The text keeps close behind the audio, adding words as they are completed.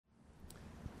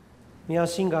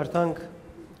Միասին գարտանք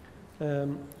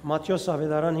Մատթեոս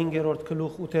ավետարան 5-րդ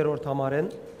գլուխ 8-րդ համարեն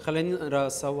خلينا نقرا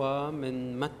سوا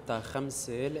من متى 5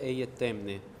 الآية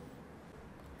 8.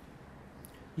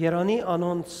 Երանի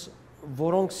անոնց,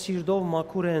 որոնք սիրտով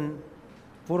մաքուր են,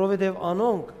 որովհետև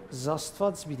անոնք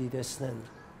զաստված պիտի տեսնեն։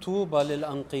 طوبى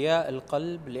للأنقياء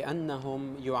القلب لأنهم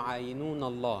يعاينون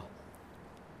الله.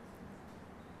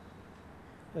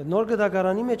 Նոր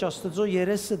գդագարանի մեջ Աստծո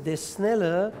երեսը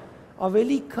տեսնելը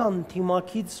ավելի քան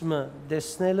թիմակիցը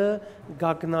տեսնելը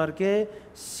գագնարկե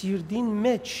սիրտին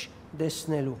մեջ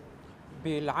տեսնելու։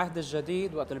 بالعهد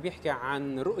الجديد وقت اللي بيحكي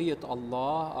عن رؤية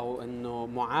الله أو إنه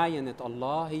معاينة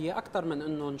الله هي أكثر من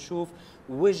إنه نشوف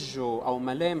وجهه أو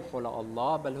ملامحه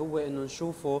لله، بل هو إنه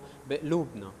نشوفه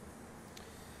بقلوبنا.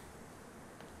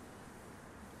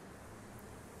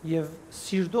 Եվ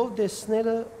սիրտով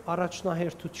տեսնելը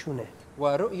առաջնահերթություն է։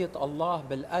 ورؤية الله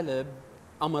بالقلب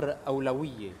أمر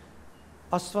أولوية.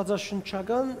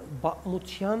 Աստվածաշնչական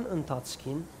բացմության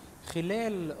ընթացքին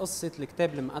خلال قصة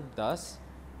الكتاب المقدس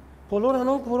բոլոր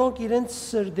անոնք, որոնք իրենց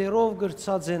սրտերով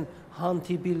գրծած են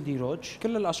հանդիպիլ Տիրոջ,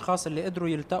 كل الأشخاص اللي قدروا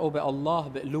يلتقوا بالله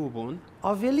بقلوبهم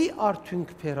ավելի արդյունք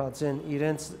բերած են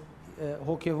իրենց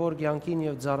հոգևոր կյանքին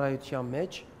եւ ծառայության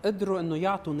մեջ, قدروا إنه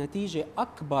يعطوا نتيجة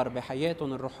أكبر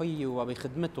بحياتهم الروحية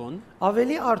وبخدمتهم.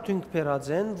 ավելի արդյունք բերած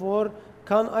են, որ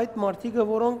քան այդ մարդիկը,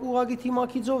 որոնք ուղագի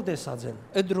թիմակիցով տեսած են։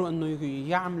 قدروا إنه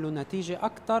يعملوا نتيجة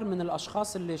أكثر من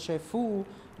الأشخاص اللي شافوه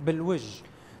بالوجه.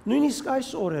 Նույնիսկ այս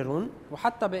օրերուն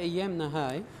وحتى بأيامنا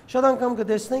هاي շատ անգամ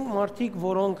կտեսնենք մարդիկ,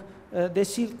 որոնք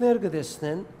դեսիլտներ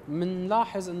կտեսնեն,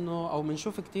 منلاحظ إنه أو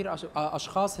منشوف كتير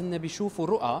أشخاص هن بيشوفوا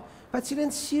رؤى բայց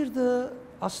իրենց սիրտը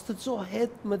Աստծո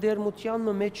հետ մդերմության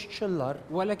մեջ չլար,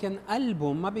 ولكن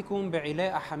قلبهم ما بيكون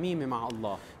بعلاقة حميمة مع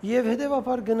الله. եւ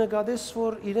հետեւաբար կնկատես,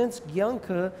 որ իրենց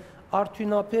կյանքը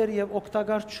արդյունաբեր եւ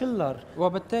օգտակար չլար։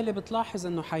 وبالتالي بتلاحظ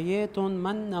إنه حياتهم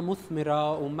منا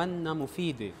مثمرة ومنا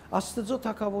مفيدة Աստծո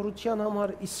թակավորության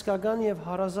համար իսկական եւ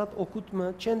հարազատ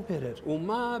օգուտը չեն բերեր։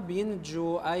 وما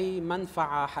بينتجوا أي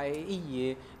منفعة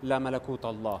حقيقية لملكوت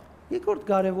الله. Երկրորդ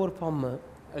կարևոր բանը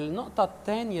النقطة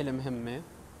الثانية المهمة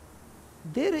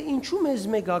դերը ինչու մեզ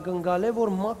մեկ ակնկալ է, որ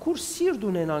մաքուր սիրտ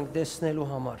ունենանք տեսնելու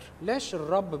համար։ ليش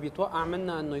الرب بيتوقع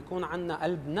منا انه يكون عندنا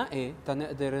قلب نقي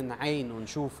تنقدر نعينه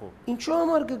ونشوفه؟ Ինչու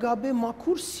համար կգաբե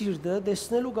մաքուր սիրտը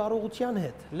տեսնելու կարողության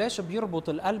հետ։ ليش بيربط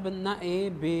القلب النقي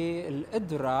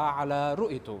بالقدرة على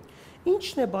رؤيته؟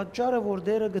 Ինչն է պատճառը, որ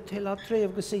դերը գթելատրե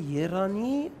եւ գսե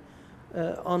Երանի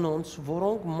անոնց,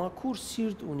 որոնք մաքուր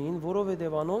սիրտ ունին,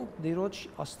 որովհետեւ անոնք Տիրոջ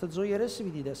Աստծո երեսը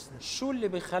պիտի տեսնեն։ شو اللي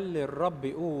بيخلي الرب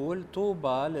يقول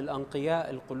طوبى للأنقياء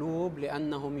القلوب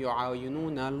لأنهم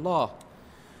يعاينون الله؟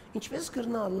 Ինչպես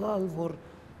կրնա լալ, որ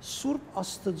Սուրբ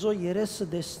Աստծո երեսը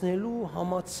տեսնելու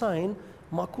համացայն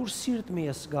մաքուր սիրտ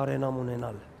միես գարենամ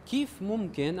ունենալ։ كيف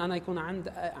ممكن أنا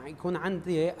يكون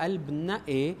عندي قلب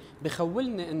نقي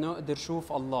بخولني إنه أقدر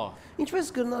شوف الله؟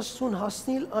 Ինչպես կրնաս ցուն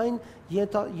հասնել այն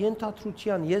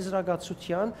ենթադրության,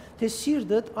 եզրակացության, թե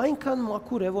սիրտդ այնքան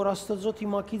մաքուր է, որ Աստծո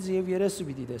թիմակից եւ երեսը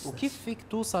պիտի տեսնես։ وكيف فيك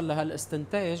توصل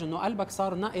لهالاستنتاج إنه قلبك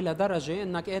صار نقي لدرجة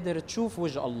إنك قادر تشوف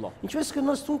وجه الله؟ Ինչպես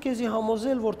կրնաս ցուն քեզի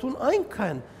համոզել, որ ցուն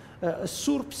այնքան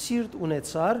սուրբ սիրտ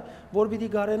ունեցար, որ պիտի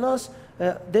գարենաս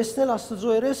տեսնել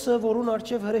Աստծո երեսը, որուն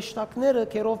արչեւ հրեշտակները,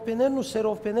 քերովբեներն ու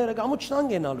սերովբեները գամուչնան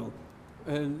գենալու։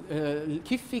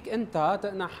 كيف فيك أنت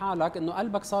تقنع حالك إنه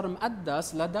قلبك صار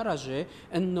مقدس لدرجة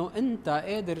إنه أنت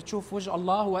قادر تشوف وجه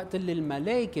الله وقت اللي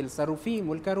الملائكة السروفيم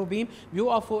والكروبيم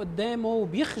بيوقفوا قدامه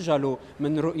وبيخجلوا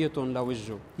من رؤيتهم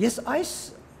لوجهه؟ Ես այս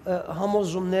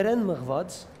համոզումներեն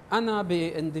մղված أنا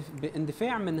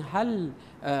باندفاع من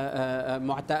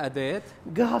معتقدات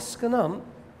գհասկնամ,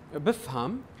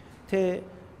 بفهم թե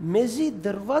մեզի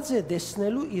դրված է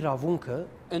տեսնելու իրավունքը,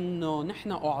 إنه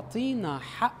نحن أعطينا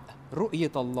حق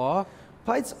رؤية الله،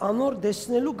 բայց անոր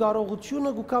տեսնելու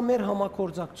կարողությունը գուկա մեր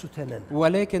համակորձակցութենեն։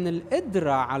 ولكن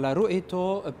القدرة على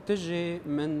رؤيته بتجي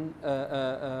من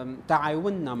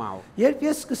تعاوننا معه. Երբ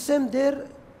ես կսեմ դեր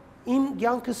իմ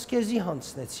կյանքս քեզի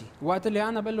հանցնեցի, وقت اللي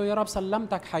أنا بقول له يا رب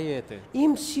سلمتك حياتي،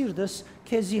 իմ սիրտս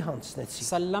քեզի հանցնեցի,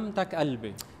 سلمتك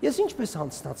قلبي، ես ինչպես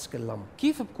հանցնած կլամ։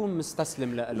 كيف بكون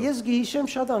مستسلم له؟ Ես գիհիշեմ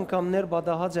շատ անգամներ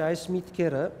բադահած է այս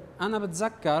միտքերը, أنا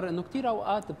بتذكر إنه كتير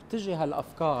أوقات بتجي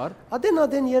هالأفكار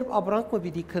ադեն երբ ապրանքը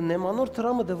պիտի քննեմ, անոր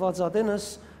տրամը դված ադենս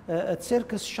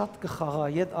ցերկս շատ կխաղա,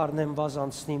 իդ առնեմ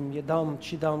վազանցնիմ, դամ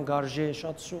չիդամ գարժե,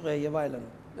 շատ սուղ է եւ այլն։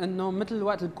 انه مثل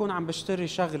الوقت اللي بكون عم بشتري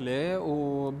شغله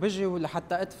وبجي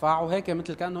لحتى ادفع وهيك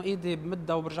مثل كانه ايدي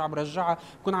بمدها برجعها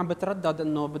بكون عم بتردد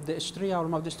انه بدي اشتريها ولا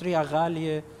ما بدي اشتريها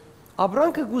غاليه.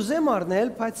 Ապրանքը գուզեմ առնել,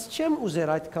 բայց չեմ ուզեր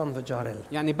այդքան վճարել։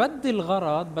 يعني بدي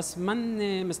الغرض بس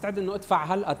ماني مستعد انه ادفع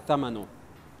هالقد ثمنه.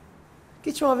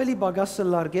 Քիչ ավելի բագասը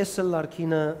լարգեսը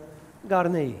լարքինը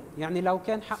գարնեի։ يعني لو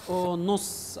كان حقه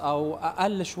نص او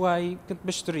اقل شوي كنت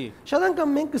بشتريه. Շատ անգամ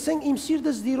մենք կսենք իմ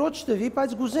սիրտս դիրոջ տվի,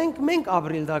 բայց գուզենք մենք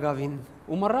ապրիլ դակավին։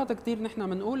 ومرات كثير نحن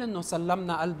بنقول انه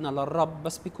سلمنا قلبنا للرب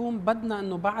بس بيكون بدنا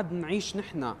انه بعد نعيش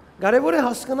نحن. Կարևոր է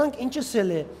հասկանանք ինչս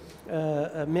է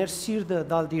մեր սիրտը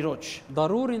դալ դիրոջ։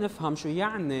 ضروري نفهم شو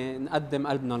يعني نقدم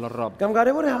قلبنا للرب. Կամ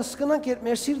կարևոր է հասկանանք, երբ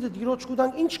մեր սիրտը դիրոջ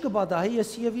կուտանք, ինչ կբադահի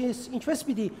ես եւ ես ինչպես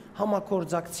պիտի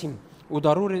համակորձակցիմ։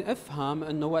 وضروري افهم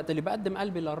انه وقت اللي بقدم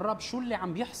قلبي للرب شو اللي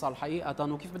عم بيحصل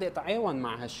حقيقه وكيف بدي اتعاون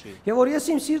مع هالشيء. Եվ որ ես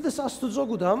իմ սիրտս Աստուծո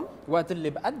գուտամ, وقت اللي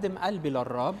بقدم قلبي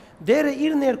للرب Դերը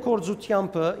իր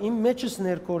ներկործությամբ իմ մեջս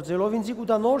ներկործելով ինձ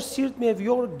կուտա նոր սիրտ եւ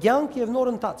յոր ցանկ եւ նոր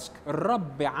ընթացք։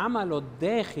 الرب بعمله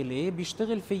الداخلي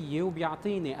بيشتغل فيي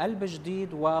وبيعطيني قلب جديد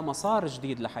ومسار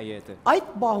جديد لحياتي.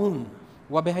 Այդ բահուն,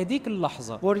 وبهديك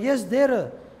اللحظه որ ես դերը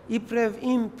իբրև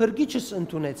իմ բրգիչս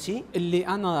ընդունեցի, اللي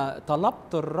انا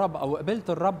طلبت الرب او قبلت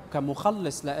الرب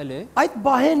كمخلص لإلي، այդ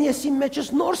բահեն ես իմ մեջս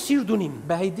նոր սիրտ ունիմ։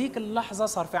 بهديك اللحظه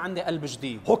صار في عندي قلب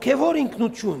جديد، Հոգևոր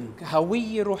ինքնություն,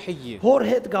 هويه روحيه հոր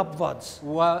հետ կապված,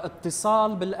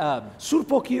 واتصال بالاب، Սուրբ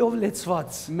ոգիով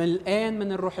լեցված։ ملقان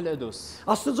من الروح القدس،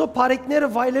 Աստծո բարեկները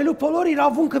վայելելու բոլոր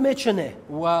իրավունքը մեջ ունե։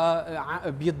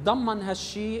 وبيتضمن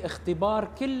هالشيء اختبار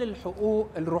كل الحقوق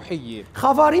الروحيه.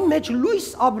 Խավարի մեջ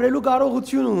լույս ապրելու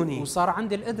կարողություն ունի։ وصار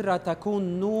عندي القدره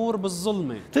تكون نور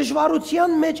بالظلمه،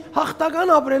 Դժվարության մեջ հաղթական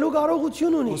ապրելու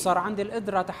կարողություն ունի։ وصار عندي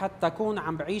القدره حتى اكون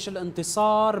عم بعيش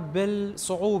الانتصار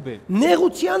بالصعوبه،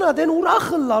 Նեղության ադեն ուրախ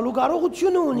լալու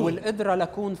կարողություն ունի։ والقدره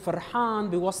لكون فرحان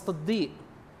بوسط الضيق.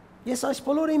 Ես այս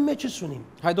բոլորը իմ մեջս ունիմ։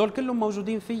 هدول كلهم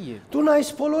موجودين فيي، Դու այս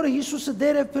բոլորը Հիսուսը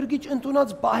դերև բրգիչ ընդունած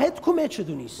բահետ քու մեջը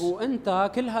դունիս։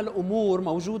 وانت كل هالامور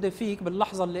موجوده فيك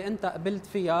باللحظه اللي انت قبلت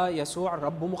فيها يسوع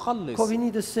رب ومخلص.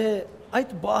 Քովինի դսե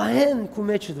այդ բահեն քու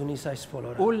մեջը դունիս այս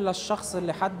բոլորը։ قول للشخص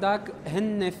اللي حدك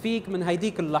هن فيك من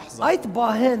هيديك اللحظه، Այդ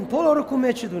բահեն բոլորը քու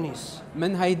մեջը դունիս։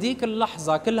 من هيديك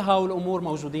اللحظه كل هالامور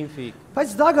موجودين فيك.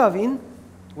 Բայց դակավին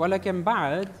ولكن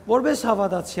بعد որպես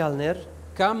հավատացյալներ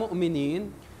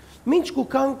كمؤمنين Մինչ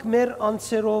կուքանք մեր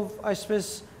անձերով այսպես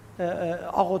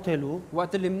աղոթելու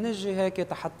وقت اللي منجي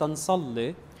هيك حتى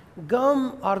نصلي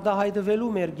կամ արդահայտվելու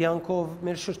մեր ցանկով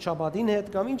մեր շրջապատին հետ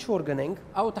կամ ինչ որ գնենք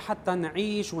او حتى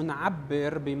نعيش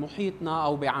ونعبر بمحيطنا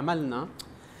او بعملنا،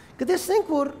 կտեսնենք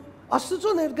որ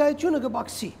Աստծո ներկայությունը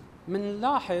կբացի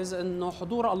منلاحظ انه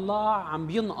حضور الله عم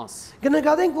بينقص،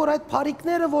 կնկատենք որ այդ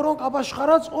բարիկները որոնք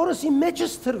ապաշխարած օրս իմ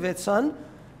մեջս թրվեցան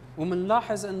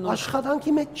ومنلاحظ انه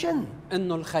աշխատանքի մեջ չեն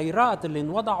انه الخيرات اللي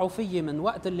انوضعوا فيي من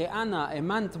وقت اللي انا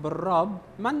امنت بالرب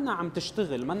منا عم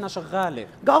تشتغل، منا شغاله،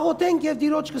 գաղոթենք եւ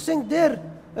դիրոջ կսենք դեր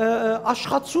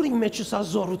աշխատսուրի մեջս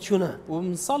ազորությունը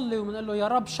ومنصلي ومنقول له يا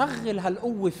رب شغل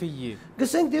هالقوه فيي،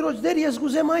 կսենք դիրոջ դեր ես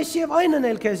գուզեմ այս եւ այնն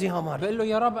էլ քեզի համար بقول له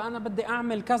يا رب انا بدي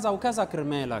اعمل كذا وكذا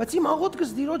كرمالك. բայց իմ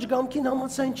աղոթքս դիրոջ գամքին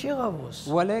համացան չեղավոս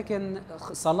ولكن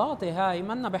صلاتي هاي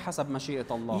منا بحسب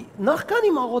مشيئه الله، Նախքան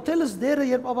իմ աղոթելս դերը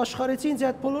երբ ապաշխարեցի ինձ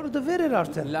այդ բոլորը դվեր էր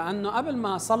արդեն لانه قبل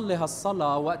ما اصلي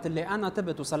هالصلاه وقت اللي انا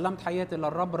تبت وسلمت حياتي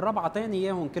للرب الرب عطاني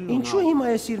اياهم كلهم. Ինչու հիմա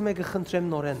ես իր մեկը խնդրեմ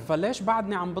նորեն فليش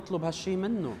بعدني عم بطلب هالشي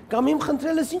منه؟ կամ իմ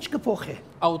խնդրելս ինչ կփոխի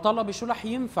او طلبي شو رح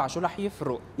ينفع، شو رح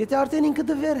يفرق եթե արդեն ինքը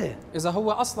դվեր է اذا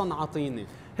هو اصلا عطيني.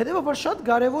 Հետևաբար շատ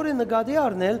կարևոր է նկատի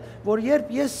առնել որ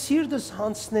երբ ես սիրտս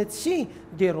հանցնեցի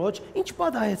դերոջ ինչ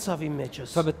պատահեցավ իմ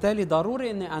մեջս فبالتالي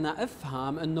ضروري اني انا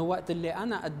افهم انه وقت اللي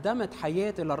انا قدمت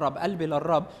حياتي للرب، قلبي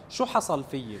للرب، شو حصل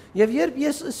فيي؟ Եվ երբ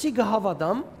ես ըսի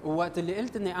կհավատամ ووقت اللي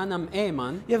قلت اني انا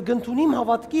مآمن եւ կընդունիմ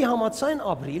հավատքի համացայն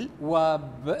ապրիլ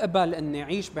وبقبل اني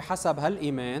اعيش بحسب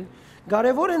هالايمان،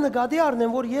 կարևոր է նկատի առնեմ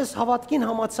որ ես հավատքին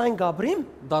համացայն գաբրիմ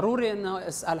ضروري انه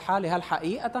اسال حالي هل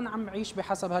حقيقه عم بعيش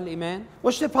بحسب هالايمان؟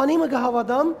 ոչ թե բանիմը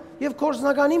կհավատամ եւ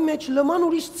կորզնականի մեջ լման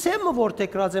ուրիշ ցեմը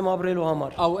որտեքրած եմ ապրելու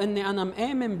համար او اني انا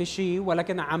مآمن بشيء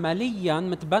ولكن عمليا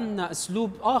متبنى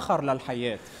اسلوب اخر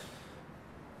للحياه.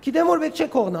 Գիտեմ որ պետք չէ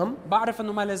կողնամ بعرف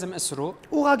انه ما لازم اسرق،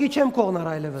 ուղագի չեմ կողնար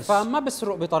այլևս فما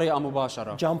بسرق بطريقه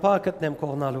مباشره، ջամփա գտնեմ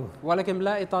կողնալու ولكن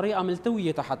بلاقي طريقه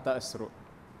ملتويه حتى اسرق.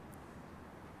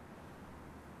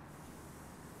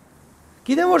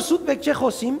 Գիտեմ որ սուտ պետք չէ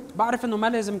խոսիմ بعرف انه ما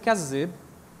لازم كذب،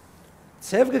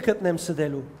 ցև գտնեմ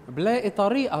սդելու بلاقي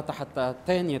طريقه حتى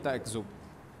ثانيه تكذب.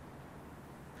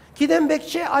 Գիտեմ պետք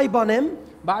չէ այբանեմ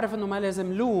بعرف انه ما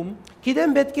لازم لوم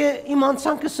Գիտեմ պետք է իմ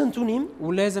հանցանքս ընդունիմ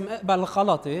ولازم اقبل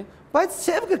غلطي، բայց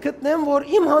ցև գտնեմ որ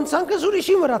իմ հանցանքս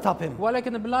ուրիշի վրա թափեմ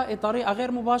ولكن بلاقي طريقه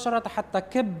غير مباشره حتى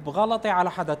كب غلطي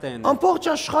على حدا ثاني. ամբողջ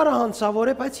աշխարհը հանցավոր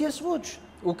է բայց ես ոչ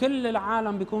وكل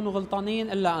العالم بيكونوا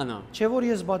غلطانين الا انا، չէ որ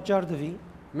ես բաճար դվի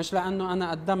مش لانه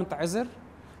انا قدمت عذر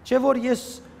չէ որ ես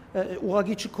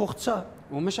ուղագի չկողցա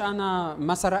ومش انا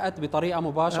ما سرقت بطريقه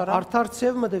مباشره، արդար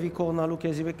ծև մտվի կողնալու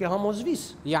քեզի պետք է համոզվիս։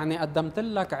 يعني قدمت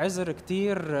لك عذر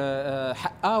كتير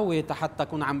حقاوي حتى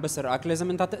اكون عم بسرقك، لازم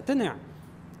انت تقتنع.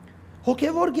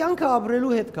 Հոգևոր կյանքը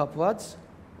ապրելու հետ կապված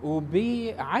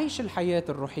وبعيش الحياه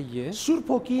الروحيه Սուրբ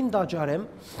Հոգին դաջարեմ,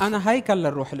 انا هيكل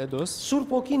للروح القدس، Սուրբ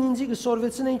Հոգին ինձ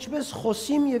կսորվեցնե ինչպես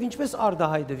խոսիմ եւ ինչպես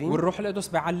արդահայտվիմ, والروح القدس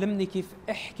بيعلمني كيف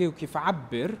احكي وكيف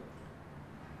اعبر.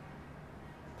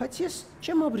 բայց ես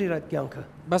չեմ ապրիր այդ կյանքը։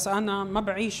 بس انا ما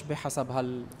بعيش بحسب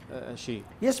هالشيء.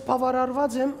 Ես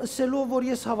բավարարված եմ ասելով, որ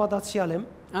ես հավատացյալ եմ,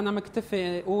 انا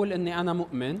مكتفي اقول اني انا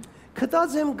مؤمن،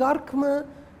 կտած եմ գարկմը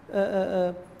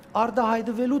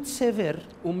արդահայտվելու ցևեր,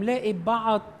 وملاقي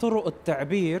بعض طرق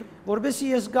التعبير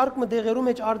որովհետեւ ես գարկմը դեղերու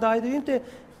մեջ արդահայտվիմ, թե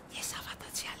ես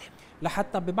հավատացյալ եմ։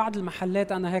 لحتى ببعض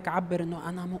المحلات انا هيك عبر انه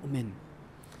انا مؤمن،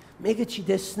 Մեկը չի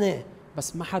տեսնե։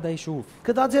 بس ما حدا يشوف.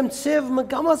 Կտած եմ ցև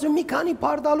մկամած մի քանի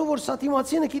բարդալու, որ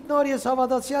սատիմացինը գիտնար ես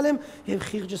հավատացյալ եմ եւ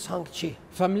խիղճս հանգ չի։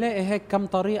 فملاقي هيك كم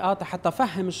طريقه حتى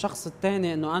افهم الشخص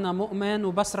الثاني انه انا مؤمن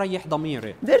وبس ريح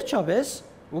ضميري. Վերջապես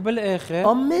وبالاخر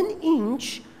ամեն ինչ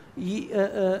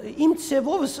իմ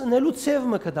ցևովս նելու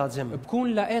ցևը կտած եմ։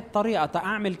 بكون لقيت طريقه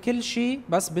تعمل كل شيء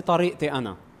بس بطريقتي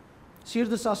انا.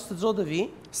 Սիրտս Աստծո դվի,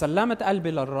 سلمت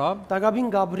قلبي للرب، դակաբին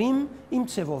գաբրիմ իմ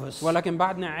ցևովս։ ولكن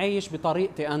بعدني عايش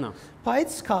بطريقتي انا،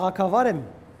 Բայց քաղաքավար եմ։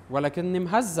 ولكني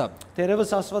مهذب.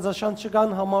 Տերևս Աստվածաշանց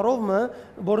չկան համարովը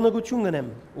բորնգություն գնեմ։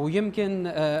 ويمكن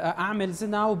اعمل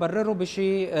زنا وبرره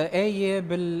بشيء آية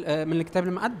من الكتاب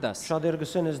المقدس. Շատեր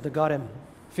գսեն ես դգար եմ։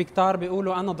 في كتار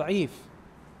بيقولوا انا ضعيف،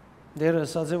 Դերը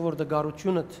ասած է որ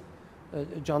դգարությունդ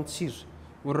ջանցիր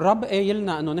والرب قايل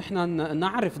لنا انه نحن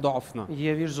نعرف ضعفنا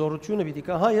եւ իր զորությունը պիտի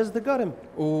կա։ Հա ես դգար եմ։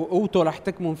 وقوته رح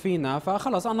تكمن فينا،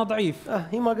 فخلص انا ضعيف،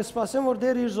 Հիմա կսպասեմ որ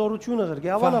դեր իր զորությունը ղրգի։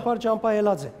 Հավանաբար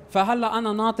ճամփայելած է։ فهلا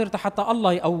انا ناطر حتى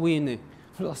الله يقويني.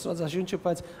 Աստվածաշունչը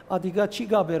բայց ադիգա չի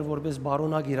գաբեր որպես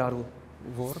բարոնակ իրարու։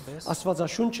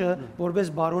 Աստվածաշունչը որպես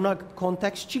բարոնակ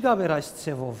կոնտեքստ չի գաբեր այս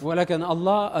ցևով։ ولكن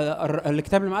الله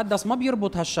الكتاب المقدس ما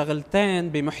بيربط هالشغلتين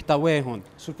بمحتواهم.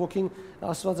 Սուրբ ոգին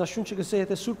Աստվածաշունչը գսե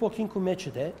եթե Սուրբ ոգին քո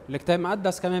մեջդ է الكتاب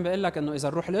المقدس كمان بيقول لك انه اذا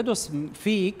الروح القدس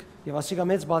فيك، եւ ասիկա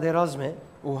մեծ բادرազմ է,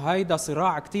 وهيدا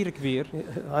صراع كتير كبير.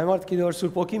 այմարդ գիտե որ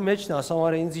Սուրբ ոգին մեջն է,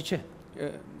 ասամարը ինձի չէ։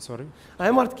 سوري.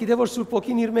 Այմարդ գիտե որ Սուրբ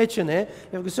ոգին իր մեջն է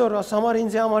եւ գսե որ ասամարը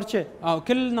ինձի համար չէ։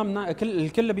 كلنا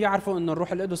الكل بيعرفوا انه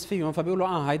الروح القدس فيهم، فبيقولوا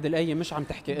هيدي الايه مش عم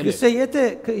تحكي الي. Գսե եթե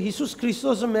Հիսուս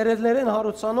Քրիստոսը մերելներեն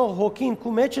հարուցանող հոգին քո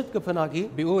մեջդ կփնագի,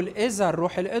 بيقول اذا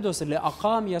الروح القدس اللي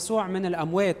اقام يسوع من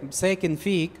الاموات ساكن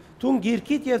فيك، դու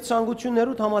գիրքիդ եւ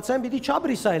ցանկություններուդ համաձայն պիտի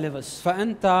չաբրիս այլևս։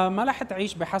 فانت ما رح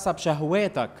تعيش بحسب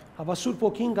شهواتك، Հապա Սուրբ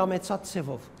ոգին գամեցած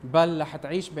ցևով։ بل رح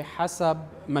تعيش بحسب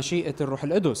مشيئه الروح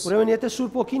القدس. Ուրեմն եթե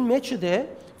Սուրբ ոգին մեջդ է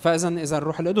فاذا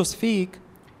الروح القدس فيك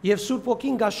եւ Սուրբ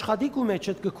ոգին գաշխատի քո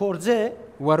մեջդ կկործե,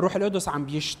 والروح القدس عم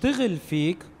بيشتغل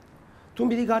فيك، դու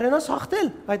պիտի կարենաս հաղթել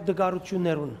այդ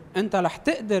դգարություններուն։ انت رح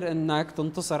تقدر انك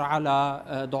تنتصر على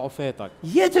ضعفاتك.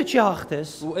 Եթե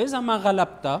չհաղթես, واذا ما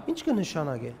غلبتها ինչ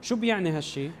կնշանակե։ شو بيعني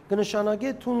هالشيء؟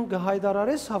 Կնշանակե դու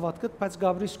գհայդարարես հավատքդ, բայց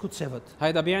գաբրիս քո ցևդ։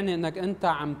 هيدا بيعني انك انت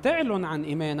عم تعلن عن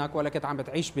ايمانك ولكن عم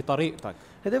بتعيش بطريقتك.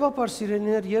 Հետևաբար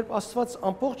սիրելիներ, երբ Աստված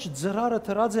ամբողջ ծրարը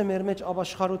տրած է մեր մեջ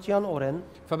ապաշխարության օրեն,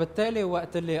 فبالتالي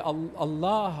وقت اللي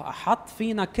الله حط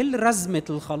فينا كل رزمة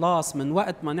الخلاص من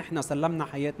وقت ما نحن سلمنا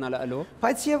حياتنا لإله،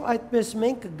 բայց եւ այդպես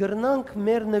մենք գրնանք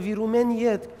մեր նվիրումեն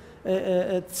յետ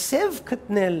ցև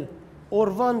գտնել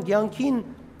օրվան ցանկին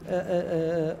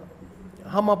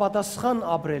համապատասխան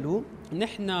ապրելու,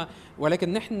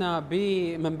 ولكن نحن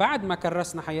من بعد ما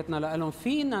كرسنا حياتنا لإلهم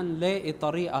فينا نلاقي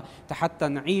طريقة حتى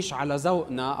نعيش على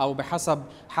ذوقنا أو بحسب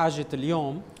حاجة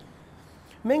اليوم.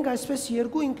 մենք այսպես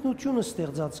երկու ինքնություն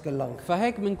ստեղծած կլանք։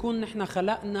 فهيك بنكون نحن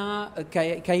خلقنا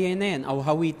كيانين أو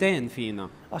هويتين فينا.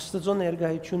 Աստծո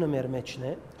ներկայությունը մեր մեջն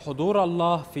է حضور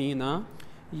الله فينا،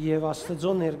 եւ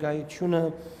Աստծո ներկայությունը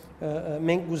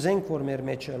մենք ուզենք որ մեր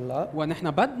մեջ լա,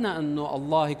 ونحن بدنا إنه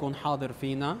الله يكون حاضر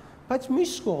فينا، բայց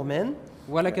մյուս կողմեն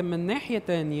ولكن من ناحية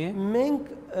تانية մենք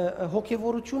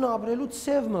հոգեվորությունը ապրելու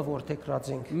ցևը որտեքրած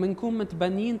ենք بنكون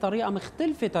متبنيين طريقة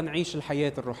مختلفة تنعيش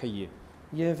الحياة الروحية.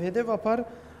 եւ հետեւաբար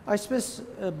այսպես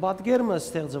բادرազմը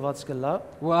ստեղծված կլա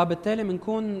وبالتالي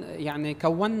بنكون يعني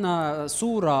كونا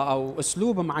صورة أو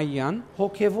أسلوب معين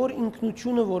հոգեվոր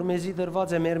ինքնությունը որ մեզի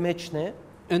դրված է մեր մեջն է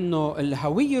إنه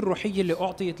الهوية الروحية اللي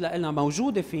أعطيت لنا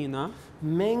موجودة فينا،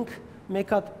 մենք մեկ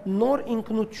հատ նոր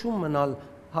ինքնություն մնալ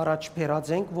հարաճ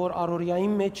բերած ենք որ առօրյայի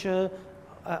մեջ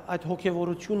այդ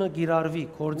հոգևորությունը գիրառվի,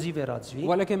 կորձի վերածվի։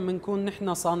 ولكن بنكون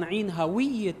نحن صانعين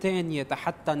هوية تانية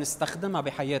حتى نستخدمها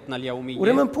بحياتنا اليومية.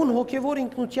 Ուրեմն փուն հոգևոր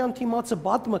ինքնության թիմացը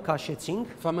բադմը քաշեցինք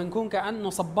فمنكون كأنه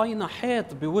صبينا حيط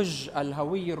بوجه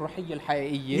الهوية الروحية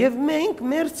الحقيقية. եւ մենք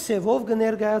մեր ցևով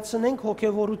կներկայացնենք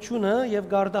հոգևորությունը եւ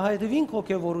գարդահայտվենք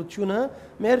հոգևորությունը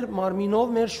մեր մարմինով,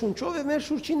 մեր շունչով եւ մեր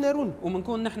շուրջիններուն։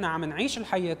 ومنكون نحن عم نعيش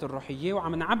الحياة الروحية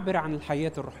وعم نعبر عن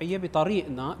الحياة الروحية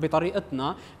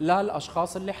بطريقتنا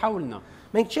للأشخاص اللي حولنا.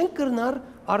 Մենք չենք կրնար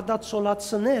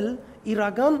արդացոլացնել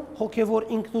իրական հոգևոր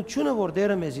ինքնությունը, որ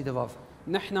Տերը մեզի տվավ։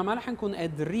 نحن ما رح نكون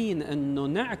قادرين انه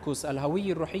نعكس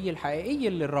الهوية الروحية الحقيقية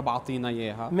اللي الرب عطينا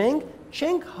اياها. Մենք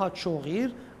չենք հաջողիր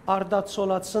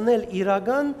արդացոլացնել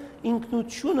իրական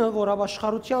ինքնությունը, որ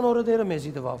ապաշխարության օրը Տերը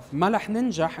մեզի տվավ։ ما رح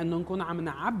ننجح انه نكون عم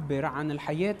نعبر عن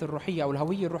الحياة الروحية او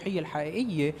الهوية الروحية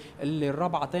الحقيقية اللي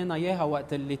الرب عطينا اياها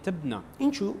وقت اللي تبنى.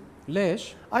 Ինչու՞։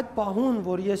 ليش؟ Այդ պահուն,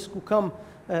 որ ես կուքամ,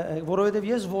 որովհետև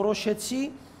ես որոշեցի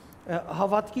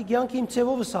հավատքի կյանքի իմ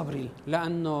ցևովս ապրիլ։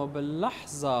 لانه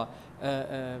باللحظة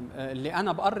اللي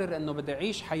انا بقرر انه بدي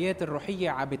اعيش حياتي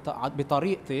الروحية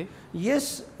بطريقتي.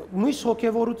 Ես մյուս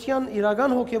հոգևորության,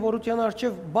 իրական հոգևորության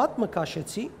արչև բադ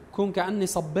մկաշեցի։ كون كأني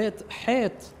صبيت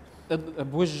حيط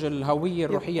بوجه الهوية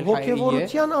الروحية الحقيقية.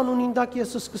 Հոգևորության անունին դակ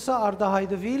ես սկսա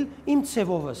արդահայտվել իմ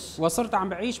ցևովս։ وصرت عم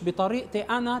بعيش بطريقتي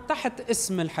انا تحت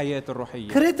اسم الحياة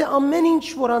الروحية. Գրեթե ամեն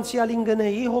ինչ որ անցյալին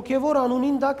գնեի, հոգևոր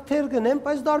անունին դակ թեր գնեմ,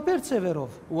 բայց դարբեր ցևերով։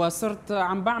 وصرت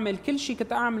عم بعمل كل شيء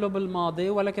كنت اعمله بالماضي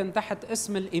ولكن تحت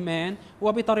اسم الايمان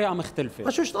وبطريقة مختلفة.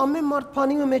 Աշուշտ ամեն մարդ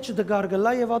փանիմը մեջ դգար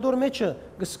գլա եւ ադոր մեջը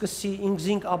կսկսի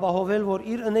ինքզինք ապահովել, որ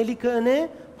իր ընելիքը ընե,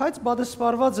 բայց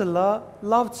բադսպարվածը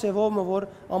լավ ցևով որ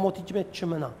ամոթիչ մեջ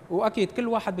չմնա։ واكيد كل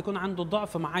واحد بيكون عنده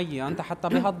ضعف معين حتى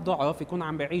بهالضعف يكون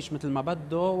عم بيعيش مثل ما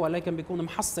بده ولكن بيكون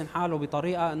محصن حاله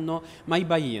بطريقة انه ما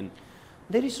يبين.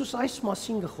 Դեր Հիսուս այս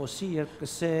մասին կխոսի, երբ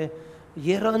կսե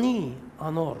Երանի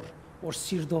անոր, որ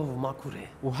սիրտով մաքուր է։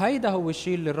 وهيدا هو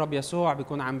الشيء اللي الرب يسوع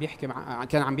بيكون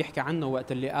كان عم بيحكي عنه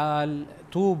وقت اللي قال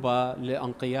طوبى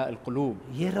لأنقياء القلوب.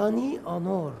 Երանի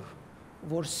անոր,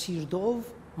 որ սիրտով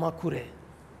մաքուր է։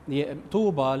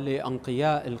 طوبى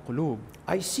لأنقياء القلوب.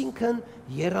 Այսինքն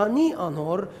Երանի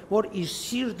անոր, որ իր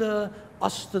սիրտը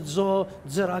Աստծո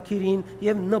ծրակիրին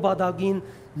եւ նպատակին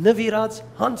նվիրած,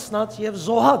 հանցնած եւ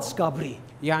զոհած գաբրի։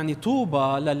 يعني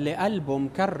طوبى للي قلبه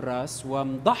مكرس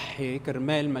ومضحي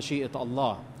كرمال مشيئة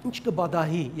الله. Ինչ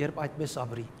կբադահի, երբ այդպես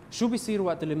ապրի։ شو بيصير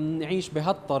وقت اللي بنعيش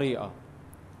بهالطريقة؟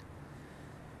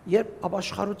 Երբ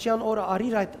ապաշխարության օրը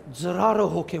արիր այդ ծրարը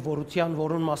հոգևորության,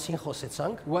 որուն մասին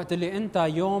խոսեցանք, وقت اللي انت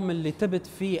يوم اللي تبت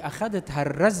فيه اخذت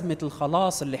هالرزمة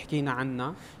الخلاص اللي حكينا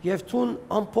عنها եւ ցուն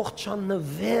ամբողջան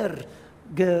նվեր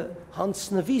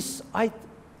հանցնվիս այդ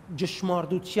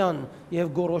ճշմարտության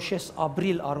եւ գորոշես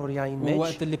ապրիլ արորյային մեջ,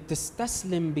 وقت اللي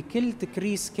بتستسلم بكل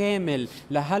تكريس كامل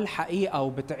لهالحقيقة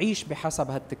وبتعيش بحسب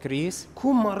هالتكريس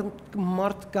քու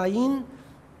մարդկային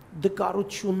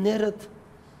դկարություններդ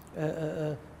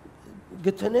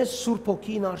գտնես Սուրբ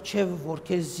Օքին արչև, որ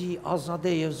քեզի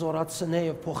ազատե եւ զորացնե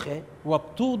եւ փոխե,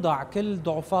 وبتوضع كل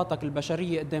ضعفاتك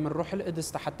البشرية قدام الروح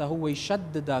القدس حتى هو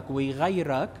يشددك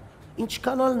ويغيرك.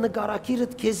 ինչքանալ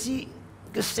նկարակիրդ քեզի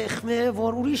կսեղմե,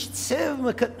 որ ուրիշ ցև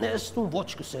մկտնես ու ոչ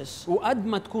կսես։ وقد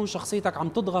ما تكون شخصيتك عم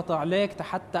تضغط عليك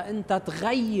حتى انت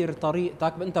تغير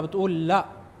طريقتك انت بتقول لا.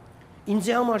 Ինձ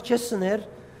համար չեսներ,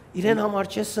 իրեն համար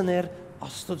չեսներ,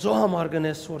 Աստծո համար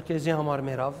գնես, որ քեզի համար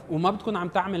մերավ։ وما بتكون عم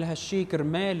تعمل هالشي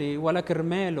كرمالي ولا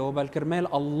كرماله بل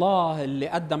كرمال الله اللي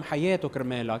قدم حياته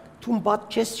كرمالك. Թուն բադ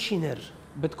չես շիներ,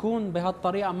 بتكون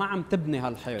بهالطريقة ما عم تبني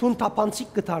هالحيط թուն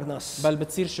տապանցիկ կդառնաս։ بل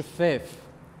بتصير شفاف.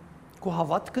 Քո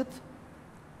հավատքդ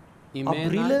إيمانك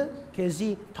ապրիլը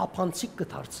քեզի տապանցիկ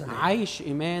կդարձնի։ عايش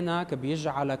إيمانك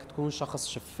بيجعلك تكون شخص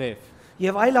شفاف.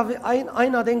 Եվ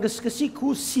այն ադեն կսկսի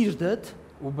քու սիրտդ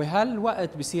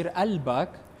وبهالوقت بصير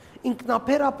قلبك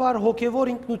ինքնաբերաբար հոգևոր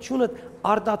ինքնությունդ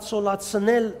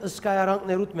արդացոլացնել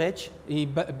ըսկայարանքներուդ մեջ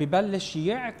ببلش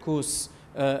يعكس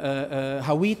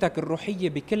هويتك الروحية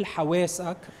بكل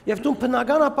حواسك. եւ դու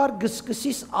բնականաբար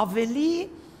կսկսիս ավելի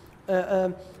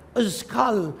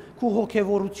ըսկալ քու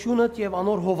հոգևորությունդ եւ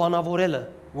անոր հովանավորելը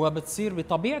وبتصير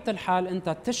بطبيعة الحال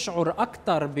أنت تشعر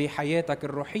أكثر بحياتك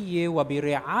الروحية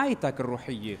وبرعايتك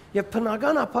الروحية. եւ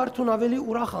բնականաբար դու ավելի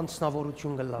ուրախ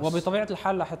անձնավորություն կլաս وبطبيعة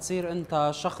الحال رح تصير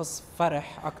أنت شخص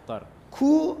فرح أكثر.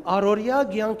 քու առօրյա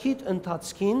կյանքիդ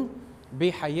ընթացքին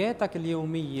بحياتك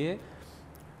اليومية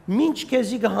ինչ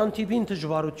քեզի կհանդիպին وقت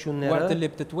դժվարությունները اللي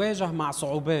بتتواجه مع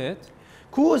صعوبات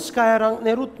քու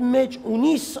ըսկայարանքներուդ մեջ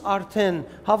ունիս արդեն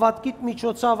հավատքիդ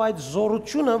միջոցով այդ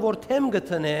զորությունը որ թեմ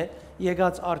գտնե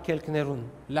եկած արկելքներուն։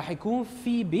 رح يكون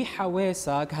في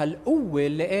بحواسك هالقوة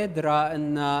اللي قادرة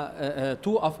انها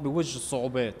توقف بوجه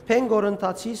الصعوبات.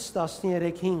 Փենգորընթացիս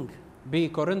 13:5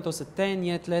 بكورنثوس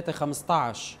الثانية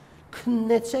 3:15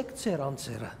 քննեցեք ձեր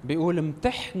անձերը, بيقول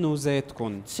امتحنوا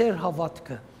ذاتكم، ձեր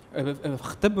հավատքը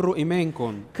اختبروا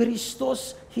إيمانكم.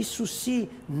 Քրիստոս Հիսուսի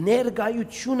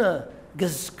ներգայությունը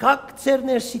գզկակ ձեր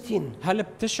ներսիտին هل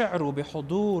بتشعروا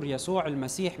بحضور يسوع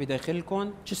المسيح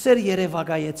بداخلكم؟ չսեր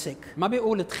երևակայեցեք ما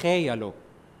بيقول تخيلوا،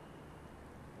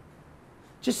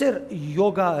 չսեր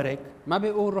յոգա արեք ما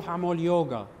بيقول روح اعمل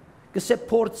يوغا، գսե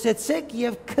փորձեցեք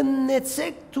եւ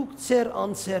քննեցեք դուք ձեր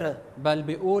անձերը بل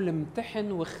بيقول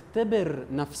امتحن واختبر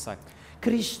نفسك.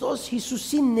 Քրիստոս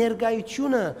Հիսուսի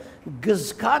ներգայությունը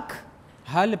գզկակ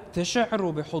هل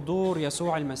بتشعروا بحضور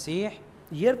يسوع المسيح؟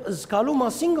 երբ զգալու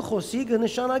մասին գխոսի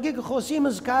կնշանակի գխոսի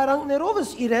մզկայարանքներովս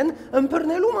իրեն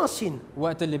ըմբռնելու մասին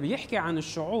وقت اللي بيحكي عن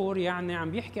الشعور يعني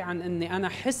عم بيحكي عن اني انا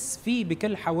حس فيه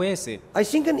بكل حواسي.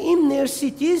 այսինքն իմ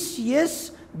ներսիտից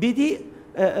ես պիտի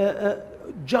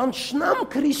ջանչնամ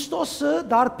Քրիստոսը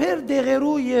դարբեր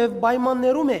դեղերու եւ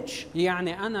պայմաններու մեջ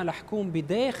يعني انا رح كون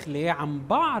بداخلي عم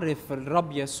بعرف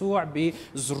الرب يسوع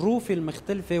بظروفي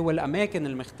المختلفة والاماكن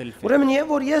المختلفة. ուրեմն եւ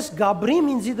որ ես Գաբրիմ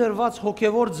ինձի դրված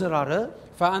հոգեվոր ծրարը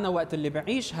فانا وقت اللي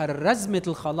بعيش هالرزمة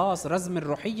الخلاص، رزمة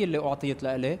الروحية اللي اعطيت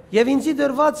لإلي، եւ ինձի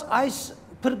դրված այս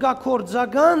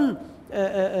փրկակորձական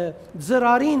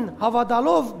ծրարին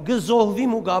հավատալով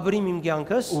գզոհվիմ ու Գաբրիմ իմ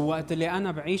կյանքս ووقت اللي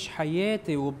انا بعيش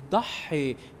حياتي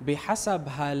وبضحي بحسب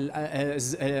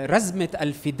رزمة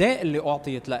الفداء اللي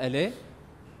اعطيت لإلي،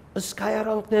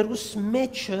 սկայարանքներուս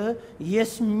մեջը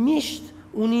ես միշտ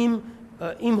ունիմ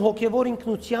իմ հոգեվոր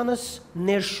ինքնությանս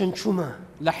ներշնչումը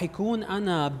رح يكون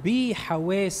انا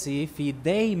بحواسي في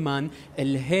دايما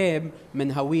الهام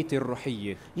من هويتي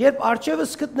الروحية. երբ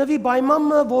արջևս գտնվի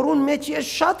պայմանը որուն մեջ ես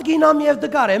շատ գինամ եւ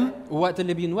դգարեմ وقت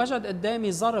اللي بينوجد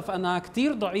قدامي ظرف انا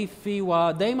كتير ضعيف فيه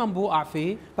ودايما بوقع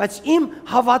فيه، բայց իմ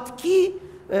հավատքի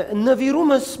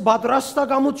նվիրումս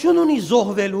պատրաստակամություն ունի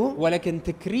զոհվելու ولكن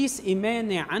تكريس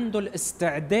ايماني عنده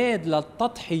الاستعداد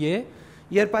للتضحية.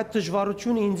 երբ այդ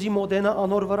դժվարությունը ինձի մոտենա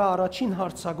անոր վրա առաջին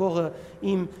հարցագողը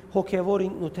իմ հոգեվոր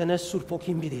ինքնութենես Սուրբ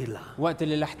Օքին բիդիլա وقت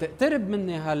اللي رح تقترب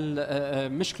مني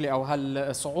هالمشكلة او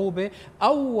هالصعوبة،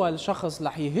 اول شخص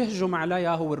رح يهجم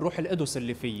عليها هو الروح القدس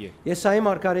اللي فيي. Եսայի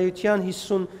մարգարեության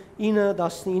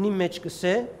 59:19-ի մեջ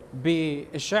կսե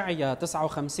بإشعيا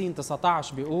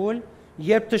 59:19 بيقول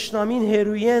երբ տշնամին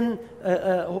հերույեն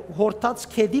հորտած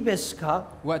քեդի պես կա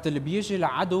وقت اللي بيجي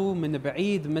العدو من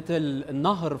بعيد مثل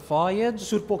النهر فايض،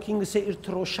 Սուրբ Օքին կսե իր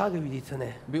թրոշակը պիտի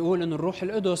տնե بيقول انه الروح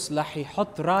القدس رح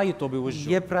يحط رايته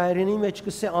بوجهه، Եբրայերենի մեջ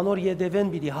կսե անոր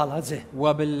յետևեն պիտի հալածե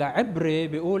وبالعبري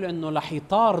بيقول انه رح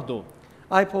يطارده.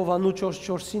 Այ Պովանու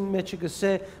 4:4-ին մեջ կսե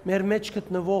մեր մեջ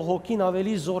գտնվող հոգին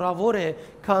ավելի զորավոր է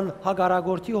քան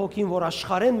հագարագորտի հոգին որ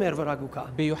աշխարհեն մեր վրա գուկա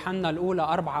بيوحنا الأولى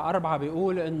 4:4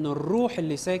 بيقول إنه الروح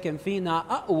اللي ساكن فينا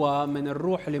أقوى من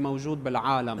الروح اللي موجود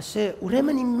بالعالم. ասե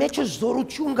ուրեմն իմ մեջը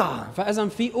զորություն կա فإذا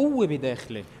في قوة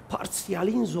بداخلي،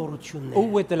 բարձրալին զորությունն է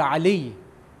قوة العلي،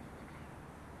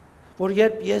 որ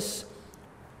երբ ես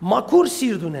մաքուր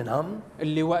սիրտ ունենամ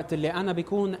اللي وقت اللي أنا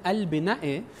بيكون قلبي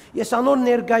نقي ես անոր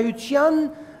ներգայության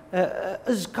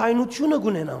զգայնությունը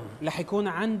կունենամ رح يكون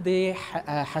عندي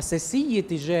حساسية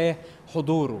تجاه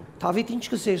حضوره. Դավիթ ինչ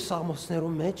կսեր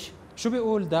Սաղմոսներում մեջ شو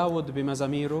بيقول داود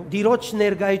بمزاميره؟ Դիրոջ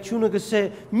ներգայությունը կսե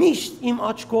միշտ իմ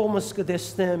աջ կողմս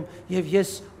կտեսնեմ եւ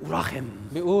ես ուրախ եմ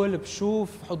بيقول بشوف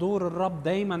حضور الرب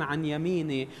دايما عن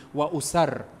يميني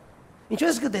وأسر.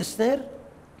 Ինչպես կտեսներ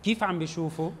كيف عم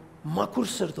بيشوفه؟ մաքուր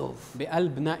սրտով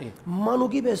بقلب نقي،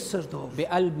 մանուկի պես սրտով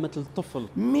بقلب مثل طفل،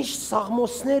 միշտ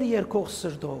սաղմոսներ երկող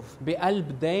սրտով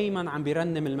بقلب دايما عم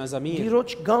بيرنم المزامير،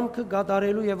 Դիրոջ գամքը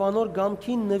գադարելու եւ անոր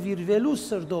գամքին նվիրվելու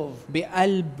սրտով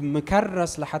بقلب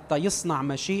مكرس لحتى يصنع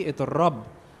مشيئة الرب.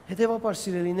 Հետևաբար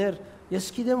սիրելիներ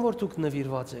ես գիտեմ որ դուք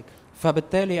նվիրված եք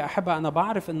فبالتالي يا أحبة أنا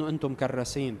بعرف إنه أنتم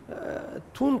مكرسين.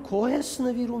 Տուն քո ես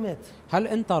նվիրում ես هل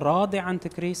أنت راضي عن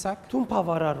تكريسك؟ Տուն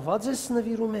բավարարված ես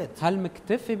նվիրում ես هل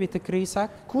مكتفي بتكريسك؟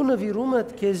 Քո նվիրումը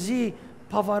քեզի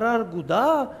բավարար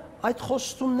գուտա այդ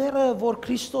խոստումները որ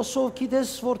Քրիստոսով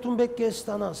գիտես որ դու պետք է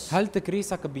ստանաս هل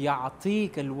تكريسك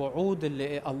بيعطيك الوعود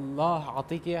اللي الله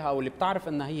عطيك إياها أو اللي بتعرف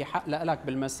إنها هي حق لك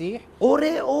بالمسيح؟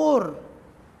 օրե օր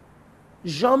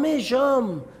ժամե ժամ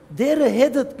դերը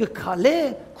հետդ կքալե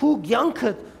քու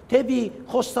ցանկդ թեպի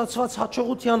խոստացված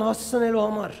հաջողության հասցնելու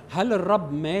համար։ هل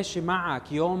الرب ماشي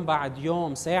معك يوم بعد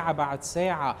يوم ساعة بعد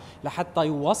ساعة لحتى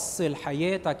يوصل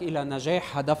حياتك إلى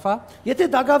نجاح هدفها؟ Եթե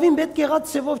Դագավին պետք եղած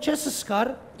ծևով չես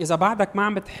սկար, إذا بعدك ما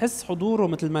عم بتحس حضوره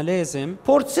مثل ما لازم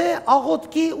փորձե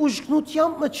աղոթքի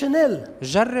ուժգնությամբ մչնել,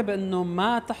 جرب إنه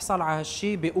ما تحصل على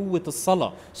هالشي بقوة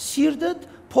الصلاة، սիրտդ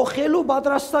փոխելու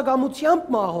պատրաստակամությամբ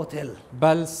մաղոթել,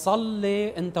 بل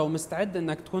صلي أنت ومستعد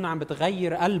إنك تكون عم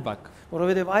بتغير قلبك،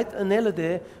 որովհետև այդ ընելը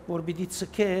դե, որ պիտի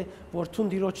ցկե, որ ցուն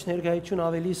դիրոջ ներգայություն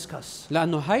ավելի սկաս։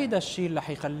 لأنه هيدا الشيء اللي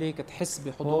حيخليك تحس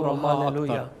بحضور الله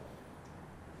أكثر.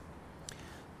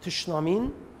 Տշնամին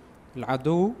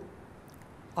العدو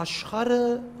աշխարհը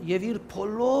եւ իր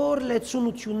բոլոր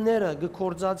լեցունությունները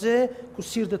գործածե քու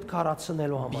սիրտդ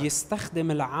քարացնելու համար։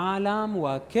 بيستخدم العالم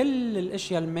وكل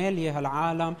الاشياء الماليه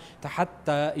هالعالم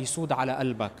حتى يسود على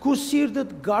قلبك، Քու սիրտդ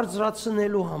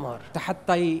գարձրացնելու համար։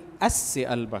 حتى يقسي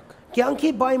قلبك. Կյանքի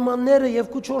պայմանները եւ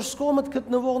քու չորս կողմդ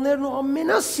գտնվողներն ու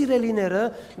ամենասիրելիները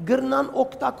գրնան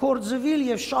օգտագործվել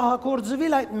եւ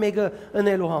շահագործվել այդ մեկը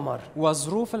ընելու համար։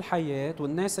 وظروف الحياه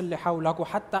والناس اللي حولك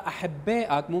وحتى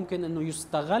احبائك ممكن انه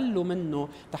يستغلوا منه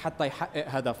حتى يحقق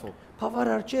هدفه.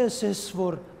 Բավարար չէ ասես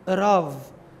որ ռավ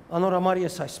անորամար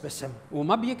ես այսպես եմ։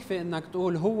 وما بيكفي انك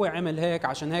تقول هو عمل هيك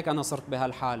عشان هيك انا صرت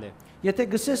بهالحاله. Եթե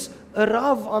գսես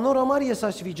ռավ անորամար ես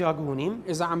այս վիճակը ունիմ,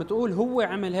 اذا عم تقول هو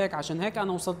عمل هيك عشان هيك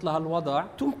انا وصلت لهالوضع،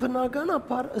 դու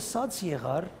բնականաբար ըսած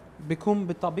եղար بيكون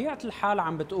بطبيعه الحال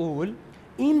عم بتقول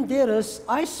իմ դերս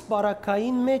այս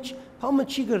բարակային մեջ համը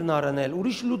չի գրնարնել,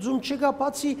 ուրիշ լուծում չկա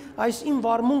բացի այս իմ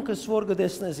վարմունքս որ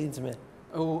գտեսնես ինձ մե։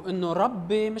 وانه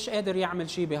ربي مش قادر يعمل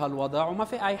شيء بهالوضع وما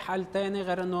في اي حل تاني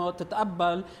غير انه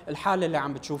تتقبل الحاله اللي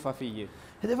عم بتشوفها فيي.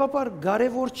 Հետևաբար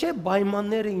կարևոր չէ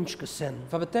պայմանները ինչ կսեն,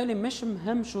 فبالتالي مش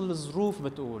مهم شو الظروف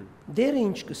بتقول، դերը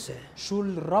ինչ կսե։ شو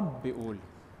الرب بيقول،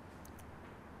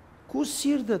 Քու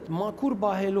սիրտդ մաքուր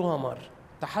բահելու համար,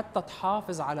 حتى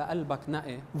تحافظ على قلبك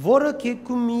نقي، որը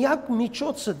քու միակ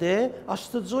միջոցը դե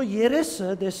Աստծո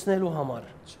երեսը տեսնելու համար,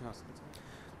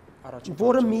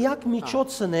 որը միակ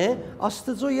միջոցն է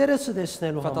Աստծո երեսը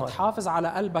տեսնելու համար։ فتتحافظ على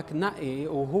قلبك نقي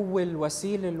وهو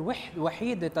الوسيله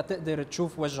الوحيده تقدر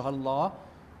تشوف وجه الله.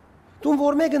 Դու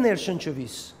որ մեկը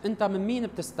ներշնչվիս, انت من مين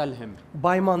بتستلهم؟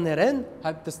 պայմաններեն,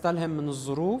 هل بتستلهم من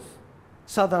الظروف،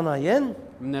 սատանայեն,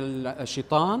 من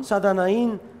الشيطان،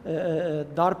 սատանային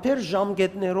դարբեր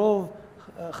ժամկետներով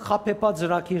խապեպած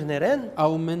ծրագիրներեն,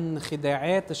 او من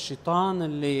خداعات الشيطان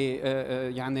اللي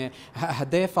يعني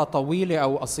اهدافها طويله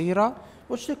او قصيره،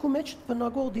 ոչ թե քու մեջ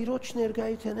բնագող դիրոջ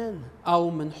ներգայութենեն։ او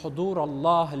من حضور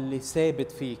الله اللي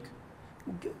ثابت فيك.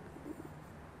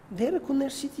 Դերը քու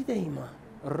ներսիտի դե հիմա։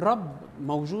 الرب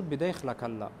موجود بداخلك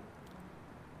هلا.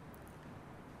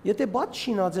 Եթե բաց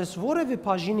շինածես որևէ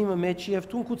բաժինի մեջ եւ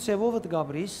դու քու ծևովդ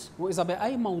գաբրիս, واذا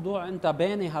باي موضوع انت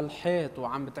باني هالحيط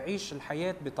وعم بتعيش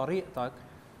الحياه بطريقتك،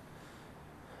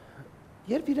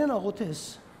 երբ իրեն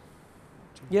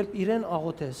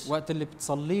աղոթես, وقت اللي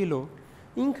بتصلي له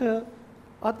ինքը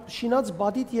այդ շինած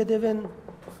բադիտ յետևեն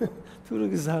դուրը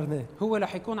գզարնե։ هو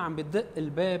رح يكون عم بدق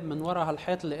الباب من وراء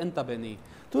هالحيط اللي انت بنيه.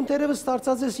 Դու դերևս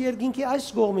դարձած ես երկինքի այս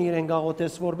կողմը իրեն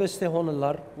գաղոթես, որպես թե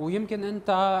հոնլար։ ويمكن انت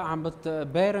عم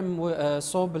بتبارم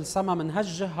صوب السما من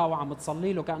هالجهه وعم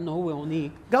تصلي له كانه هو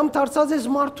هونيك، Կամ դարձած ես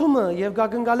մարդումը եւ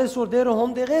գագնգալես որ դերը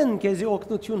հոնդեղեն քեզի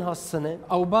օգնություն հասցնե։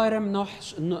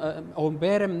 او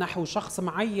بارم نحو شخص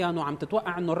معين وعم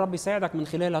تتوقع انه الرب يساعدك من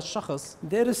خلال هالشخص،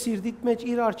 Դերը սիրտիդ մեջ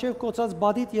իր արչեւ կոծած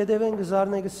բադիտ յետևեն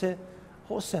գզարնե գսե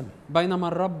հոսեմ։ بينما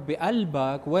الرب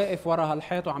بقلبك واقف ورا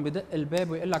هالحيط وعم بدق الباب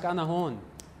ويقول لك انا هون.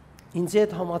 Ինձ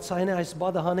հետ համացայն է այս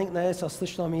բադը հանենք նայես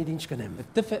աստշնամիդ ինչ կնեմ։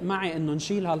 اتفق معي انه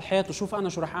نشيل هالحيط وشوف انا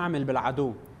شو رح اعمل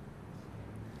بالعدو.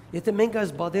 Եթե մենք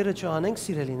այս բադերը չանենք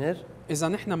սիրելիներ, اذا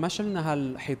نحن ما شلنا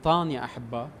هالحيطان يا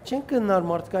احبه չենք կնար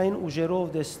մարդկային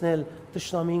ուժերով տեսնել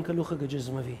տշնամին գլուխը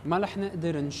գջզմվի։ ما رح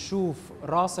نقدر نشوف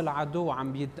راس العدو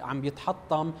عم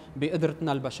يتحطم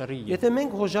بقدرتنا البشريه. Եթե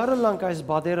մենք հոժարը լանք այս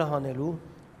բադերը հանելու,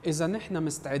 اذا نحن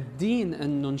مستعدين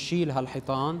انه نشيل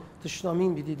هالحيطان،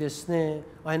 տշնամին պիտի տեսնե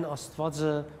այն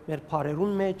Աստվածը մեր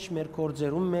բարերուն մեջ, մեր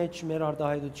կորձերուն մեջ, մեր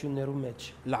արտահայտություններուն մեջ։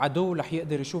 العدو رح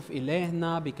يقدر يشوف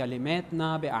إلهنا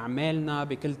بكلماتنا بأعمالنا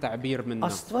بكل تعبير منا.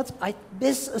 Աստված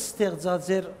այդպես ստեղծած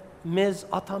էր մեզ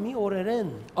աթամի օրերեն,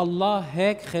 الله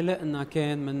هيك خلقنا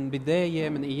كان من بداية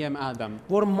من أيام آدم،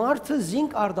 որ մարդը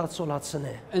զինք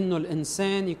արդացոլացնե։ إنه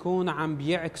الإنسان يكون عم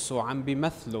بيعكسه عم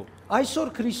بيمثله. Այսօր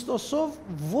Քրիստոսով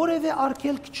որևէ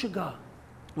արգելք չկա։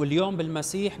 واليوم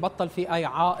بالمسيح بطل في أي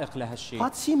عائق لهالشيء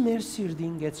Բացի մեր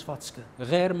սիրտին գեցվածքը։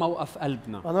 غير موقف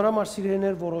قلبنا. Անորոշ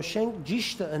սիրելիներ որոշենք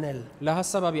ճիշտը անել։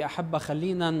 لهالسبب يا أحبة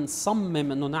خلينا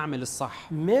نصمم أنه نعمل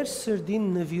الصح. Մեր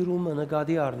սրտին նվիրումը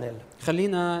նկատի առնել։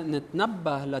 خلينا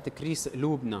نتنبه لتكريس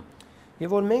قلوبنا. Եվ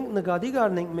որ մենք նկատի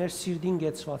առնենք մեր սիրտին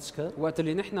գեցվածքը, وقت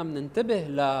اللي نحن بننتبه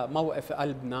لموقف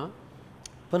قلبنا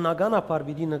բնականաբար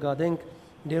պիտի նկատենք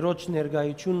Դերոջ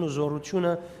ներգայությունն ու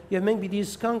զորությունը եւ մենք պիտի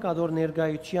զգանք ադոր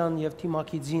ներգայության եւ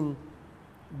թիմակիցին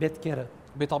բետկերը։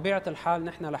 بطبيعة الحال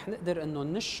نحن رح نقدر انه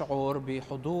نشعر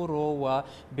بحضوره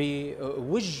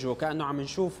وبوجهه كأنه عم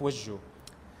نشوف وجهه.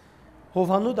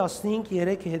 Հովհաննու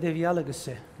 15:3 հետեւյալը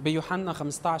գսե. بيوحنا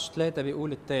 15:3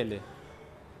 بيقول التالي: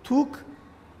 Դուք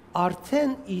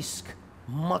արդեն իսկ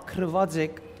մաքրված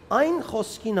եք այն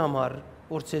խոսքին համար,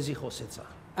 որ ցեզի խոսեցա։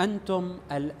 أنتم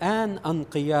الآن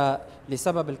أنقياء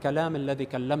لسبب الكلام الذي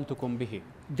كلمتكم به.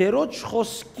 Դերոջ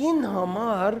խոսքին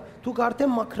համար դուք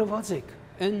արդեն մաքրված եք։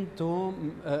 أنتم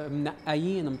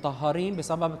منقيين مطهرين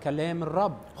بسبب كلام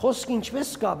الرب. Խոսք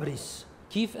ինչպես կաբրիս։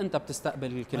 كيف أنت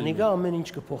بتستقبل الكلمة؟ Անիկա ամեն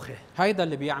ինչ կփոխե։ هيدا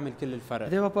اللي بيعمل كل الفرق.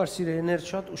 Դեպաբար սիրելիներ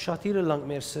շատ ուշադիր լանք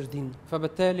մեր սրտին։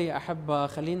 فبالتالي أحبة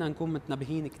خلينا نكون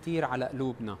متنبهين كتير على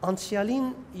قلوبنا.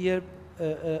 Անցյալին երբ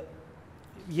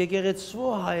եկեղեցվո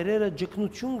հայրերը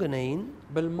ջկնություն գնային,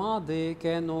 بالماضي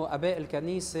كانوا آباء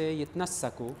الكنيسة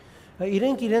يتنسكوا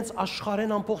իրենց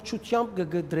աշխարհեն ամբողջությամբ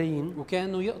կգդրեին,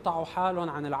 وكانوا يقطعوا حالهم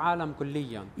عن العالم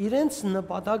كليا. իրենց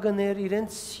նպատակն էր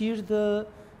իրենց սիրտը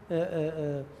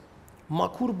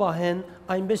մաքուր բահեն,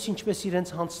 այնպես ինչպես իրենց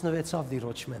հանձնվեցավ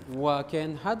Տիրոջմեն։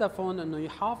 وكان هدفهم انه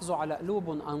يحافظوا على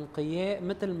قلوبهم انقياء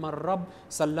مثل ما الرب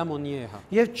سلمهم اياها.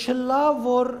 Եվ չլա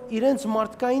որ իրենց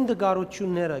մարդկային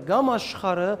դգարությունները կամ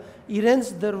աշխարհը իրենց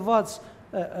դրված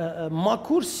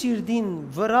մաքուր սիրտին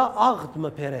վրա աղդ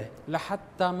մփերը։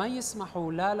 لحتى ما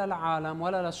يسمحوا لا للعالم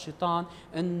ولا للشيطان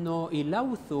انه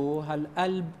يلوثوا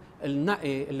هالقلب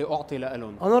النقي اللي اعطي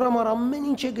لهم. Անորոշ ամեն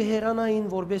ինչ է գերանային,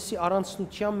 որբեսի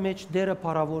առանցնության մեջ դերը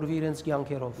փառավորվի իրենց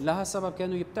կյանքերով։ لها سبب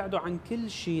كانوا يبتعدوا عن كل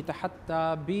شيء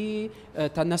حتى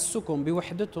بتنسكهم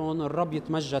بوحدتهم الرب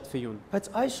يتمجد فيهم. Բայց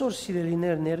այսօր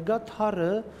սիրելիներ ներգա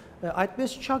թարը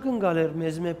այդպես չակնկալ էր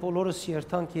մեզ մե բոլորս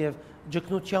երթանք եւ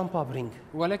ջկնությամբ ապրինք։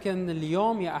 ولكن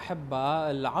اليوم يا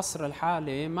أحبة العصر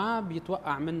الحالي ما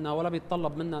بيتوقع منا ولا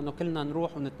بيتطلب منا انه كلنا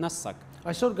نروح ونتنسك.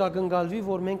 Այսօր կակնկալվի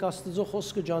որ մենք Աստծո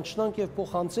խոսքը ճանչնանք եւ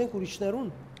փոխանցենք ուրիշներուն։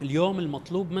 اليوم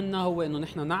المطلوب منا هو انه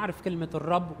نحن نعرف كلمة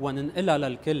الرب وننقلها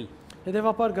للكل.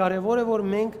 Հետևաբար կարևոր է որ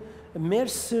մենք մեր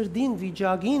սրդին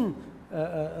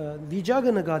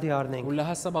վիճակը նկատի առնենք։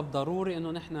 ولها سبب ضروري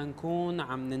انه نحن نكون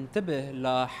عم ننتبه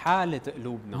لحالة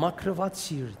قلوبنا. Մաքրված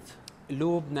սիրտ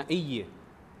قلوب نقية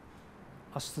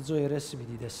Աստծո երեսը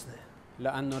պիտի տեսնե։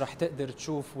 لأنه رح تقدر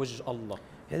تشوف وجه الله.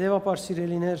 Հետևաբար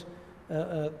սիրելիներ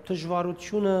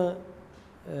դժվարությունը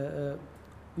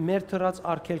մեր դրած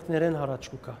արգելքներեն հարաճ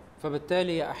կուկա։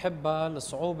 فبالتالي يا أحبة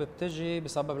الصعوبة بتجي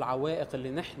بسبب العوائق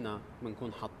اللي نحن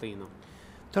بنكون حاطينها.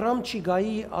 Դրամ չի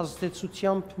գայի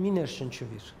ազդեցությամբ մի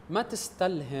ներշնչվիր։ ما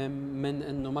تستلهم من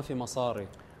انه ما في مصاري.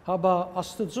 Հաբա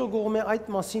Աստծո կողմէ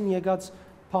այդ մասին եկած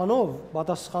բանով,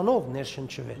 պատասխանով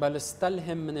ներշնչվել։ بل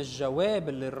استلهم من الجواب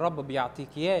اللي الرب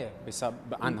بيعطيك اياه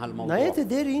بسبب عن هالموضوع. Նայեցե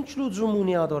դեր ինչ լուծում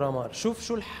ունի ադորամար։ شوف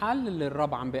شو الحل اللي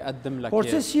الرب عم بيقدم لك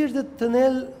Փորձե اياه. սիրտը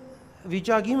տնել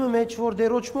վիճակի մեջ, որ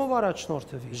դերոճմով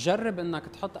առաջնորդվի։ جرب انك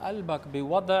تحط قلبك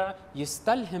بوضع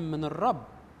يستلهم من الرب.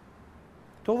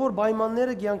 Թող որ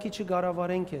պայմանները կյանքի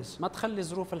չգարավարեն քեզ։ ما تخلي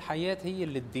ظروف الحياة هي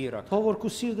اللي تديرك Թող որ քու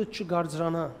սիրտը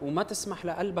չգարձրանա։ وما تسمح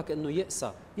لقلبك انه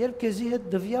يقسى. Երբ քեզի հետ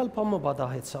դվյալ բամը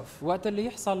պատահեցավ։ وقت اللي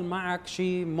يحصل معك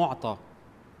شيء معطى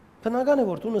Բնական է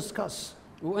որ դու նսկաս,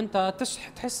 وانت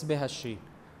تحس بهالشيء،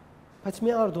 բայց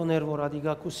մի արդոներ որ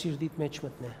ադիգա քու սիրտիդ մեջ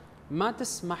մտնե։ ما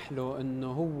تسمح له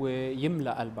انه هو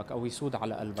يملأ قلبك او يسود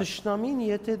على قلبك. Տշնամին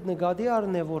եթե նկատի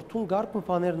առնե որ դու գարկ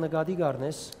մփաներ նկատի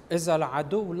առնես, إذا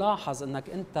العدو لاحظ أنك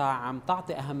أنت عم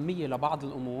تعطي أهمية لبعض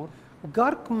الأمور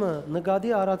գարկը նկատի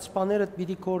առած բաներդ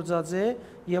պիտի կորձածե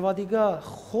եւ ադիգա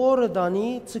խորը դանի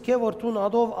ցկե որ դու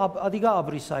ադով ադիգա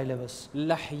աբրիս այլևս։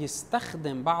 رح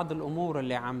يستخدم بعض الأمور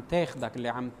اللي عم تاخدك اللي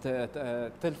عم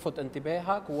تلفت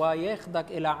انتباهك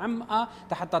وياخدك إلى عمقها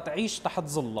حتى تعيش تحت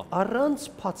ظلها Առանց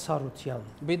փացառության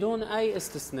بدون أي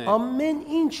استثناء. ամեն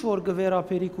ինչ որ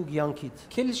գվերապերի քու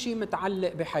կյանքիդ كل شيء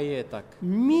متعلق بحياتك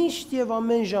միշտ եւ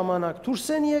ամեն ժամանակ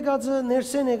դուրսեն եկածը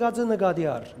ներսեն եկածը նկատի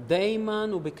առ։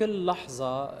 دايما وبكل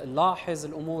لحظة لاحظ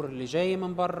الأمور اللي جاية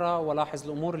من برا ولاحظ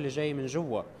الأمور اللي جاية من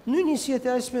جوا. Նույնիսկ եթե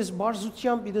այսպես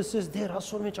բարձությամբ իդեսես դեր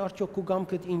ասոր մեջ արդյոք քու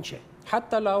գամքդ ինչ է։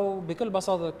 حتى لو بكل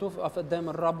بساطة توقف قدام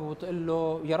الرب وتقول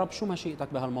له يا رب شو مشيئتك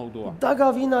بهالموضوع.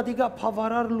 Դագավին ադիգա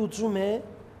բավարար լուծում է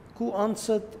քու քու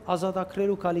անցդ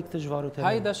ազատագրելու կալիք դժվարութեն։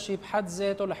 هيدا الشيء بحد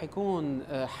ذاته رح يكون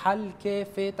حل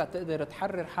كافي تقدر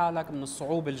تحرر حالك من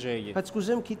الصعوبة الجاية. Բայց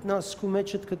կուզեմ գիտնաս քու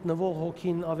մեջդ գտնվող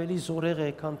հոգին ավելի զորեղ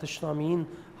է, քան տշնամին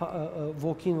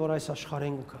ոգին, որ այս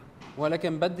աշխարհեն կա։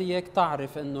 ولكن بدي اياك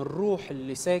تعرف انه الروح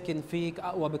اللي ساكن فيك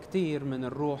اقوى بكتير من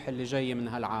الروح اللي جايه من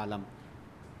هالعالم.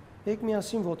 Եք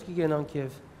միասին ոտքի գնանք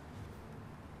եւ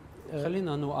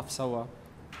خلينا نوقف سوا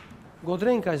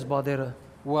գոդրենք այս բادرը։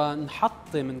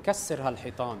 ونحطم نكسر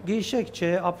هالحيطان. Գիշեք չէ,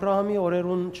 Աբրահամի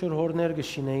օրերուն չրհորներ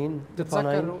գշինեին, դպանային։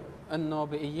 تتذكروا انه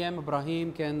بايام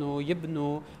ابراهيم كانوا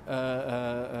يبنوا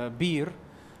بير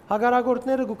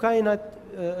Հագարագործները գուկային այդ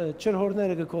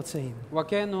չրհորները գկոցեին։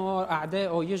 وكانوا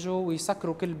اعدائه يجوا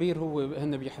ويسكروا كل بير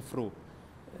هن بيحفروه.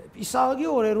 Իսահակի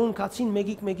օրերուն կացին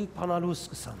մեգիկ փանալու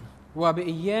սկսան։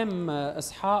 وبايام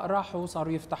اسحاق راحوا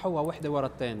صاروا يفتحوها وحده ورا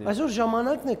الثانيه. Այսօր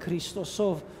ժամանակն է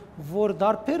Քրիստոսով, որ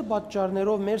դարբեր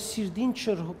պատճառներով մեր սիրտին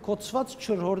կոծված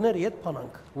չրհորները իդ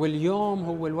փանանք։ واليوم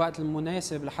هو الوقت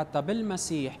المناسب لحتى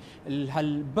بالمسيح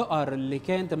هالبقر اللي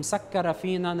كانت مسكره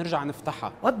فينا نرجع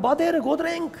نفتحها Այդ բادرը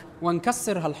գոդրենք։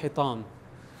 ونكسر هالحيطان.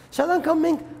 Շատ անգամ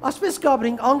մենք ասպես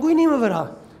կաբրենք անգույնի վրա։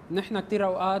 نحن كثير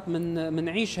اوقات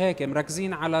منعيش هيك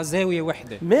مركزين على زاويه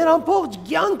وحده Մեր ամբողջ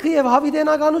կյանքը եւ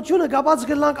հավիտենականությունը կապած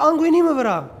գլանք անգույնի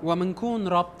վրա։ ومنكون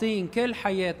رابطين كل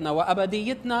حياتنا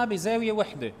وابديتنا بزاويه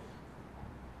وحده.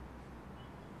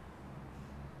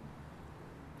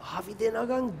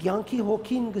 Հավիտենական կյանքի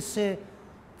հոգին գսե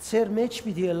ծեր մեջ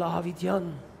պիտի լա հավիտյան։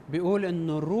 بيقول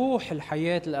انه روح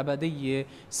الحياه الابديه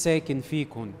ساكن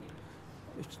فيكم.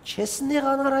 Չես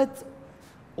նեղանար այդ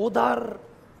օդար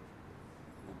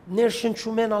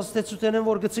ներշնչումեն աստեցութենեն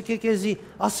որ գցկե քեզի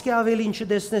ասկե ավելի ինչ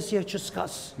դեսնես եւ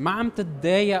չսկաս։ ما عم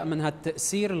تتضايق من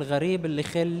هالتأثير الغريب اللي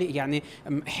خلي يعني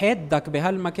حادك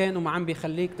بهالمكان وما عم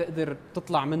بيخليك تقدر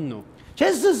تطلع منه.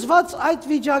 Չես զզված այդ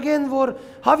վիճակեն որ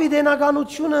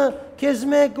հավիտենականությունը քեզ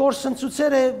մեկ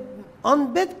գործընծուցեր է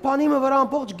անբետ բանիմը վրա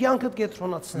ամբողջ կյանքդ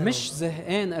կետրոնացնել։ مش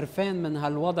زهقان قرفان من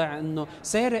هالوضع انه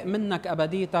سارق منك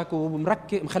ابديتك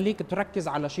ومخليك تركز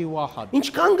على شيء واحد.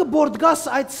 Ինչքան կբորդգաս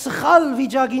այդ սխալ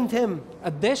վիճակին թեմ։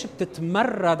 قديش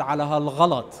بتتمرد على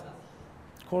هالغلط.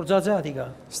 Կորձածատիկա։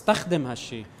 استخدم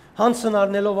هالشيء Հանցն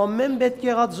առնելով ամեն պետք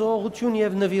եղած զողություն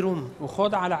եւ նվիրում։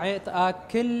 وخذ على عاتقك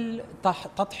كل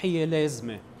تضحيه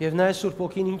لازمه. Եվ նայ Սուրբ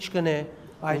ոգին ինչ կնե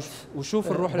այդ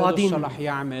وشوف الروح القدس شو رح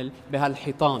يعمل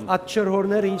بهالحيطان. Այդ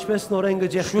չրհորները ինչպես նորեն شوف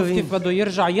գջեխվին։ كيف بده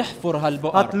يرجع يحفر Այդ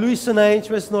هالبقر. լույսը նայ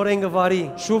ինչպես նորեն գվարի։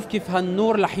 شوف كيف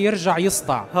هالنور رح يرجع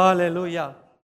يسطع. Հալելույա։